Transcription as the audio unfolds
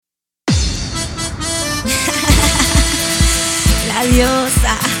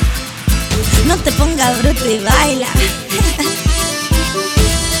Diosa. No te pongas bruto y baila.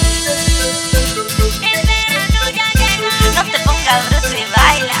 El verano ya llegó. No te pongas bruto y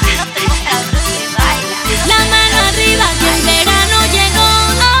baila. No te pongas bruto y baila. La mano arriba que el verano llegó.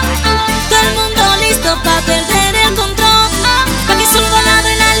 Todo el mundo listo pa' perder el control. Pa' que suba la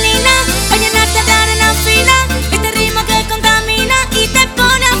adrenalina, pa' llenarte de arena fina. Este ritmo que contamina y te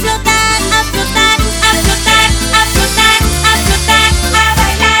pone a flotar, a flotar, a flotar, a flotar, a flotar, a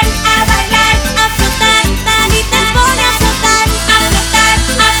bailar, a bailar, a flotar, y te pone a flotar, a flotar,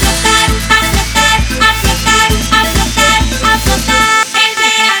 a flotar, a flotar, a flotar, a flotar, a flotar. El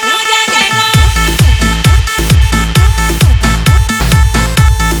verano ya llegó.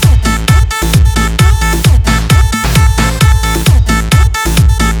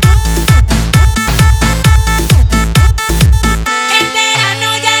 El verano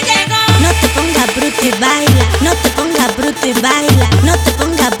ya llegó. No te pongas bruto y baila. No te pongas bruto y baila. No te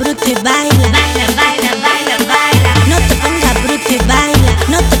pongas bruto y baila. Baila, baila, baila, baila. No te pongas bruto y baila.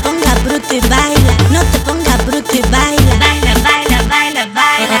 No te pongas bruto y baila. No te pongas bruto y baila. Baila, baila, baila,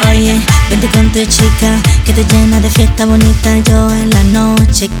 baila. Oye, vente con tu chica que te llena de fiesta bonita. Yo en la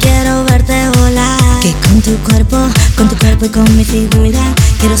noche quiero verte volar. Que con tu cuerpo y con mi figura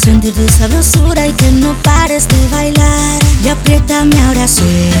quiero sentir tu sabrosura y que no pares de bailar. Y apriétame ahora,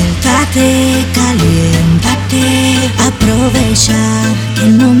 suéltate, caliéntate, aprovecha que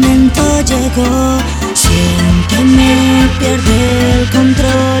el momento llegó. Siénteme, pierde el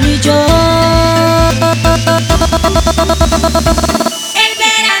control y yo. El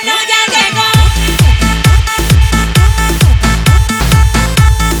verano ya llegó.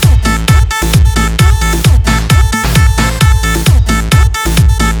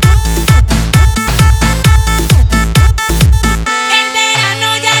 El verano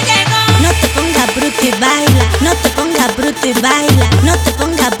ya llegó. No te pongas bruto y baila. No te pongas bruto y baila. No te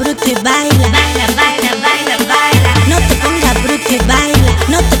pongas bruto y baila. Baila, baila, baila, baila. No te pongas bruto y baila.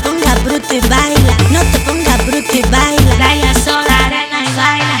 No te pongas bruto y baila. No te pongas bruto y baila. Baila sola, arena y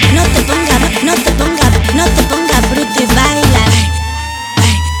baila. No te pongas bruto y baila.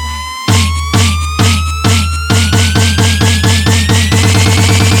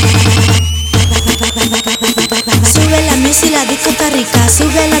 Sube la music y la disco está rica.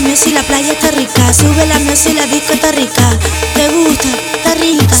 Sube la music y la playa está rica. Sube la music y la disco está rica. ¿Te gusta? Está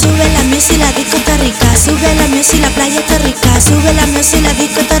rica. Sube la music y la disco está rica. Sube la music y la playa está rica. Sube la music y la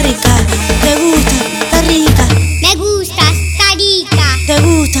disco está rica. ¿Te gusta?